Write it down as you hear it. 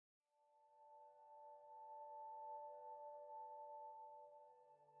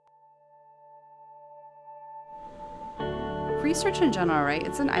research in general, right,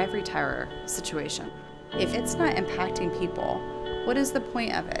 it's an ivory tower situation. If it's not impacting people, what is the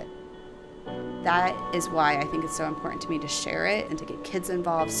point of it? That is why I think it's so important to me to share it and to get kids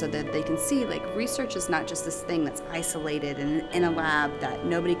involved so that they can see, like, research is not just this thing that's isolated and in a lab that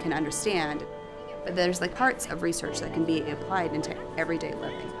nobody can understand. But there's like parts of research that can be applied into everyday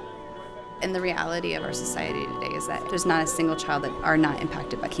living. And the reality of our society today is that there's not a single child that are not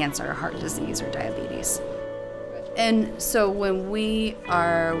impacted by cancer or heart disease or diabetes. And so when we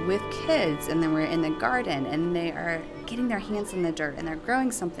are with kids and then we're in the garden and they are getting their hands in the dirt and they're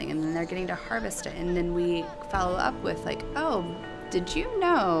growing something and then they're getting to harvest it, and then we follow up with like, oh, did you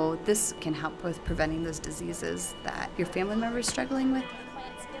know this can help with preventing those diseases that your family member is struggling with?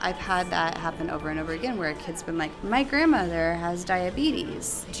 I've had that happen over and over again where a kid's been like, my grandmother has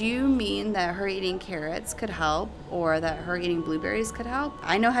diabetes. Do you mean that her eating carrots could help, or that her eating blueberries could help?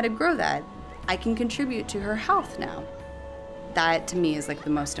 I know how to grow that. I can contribute to her health now. That to me is like the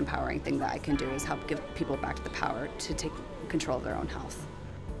most empowering thing that I can do, is help give people back the power to take control of their own health.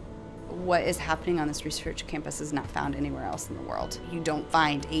 What is happening on this research campus is not found anywhere else in the world. You don't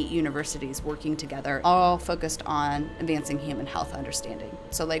find 8 universities working together, all focused on advancing human health understanding.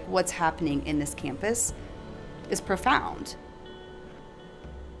 So like what's happening in this campus is profound.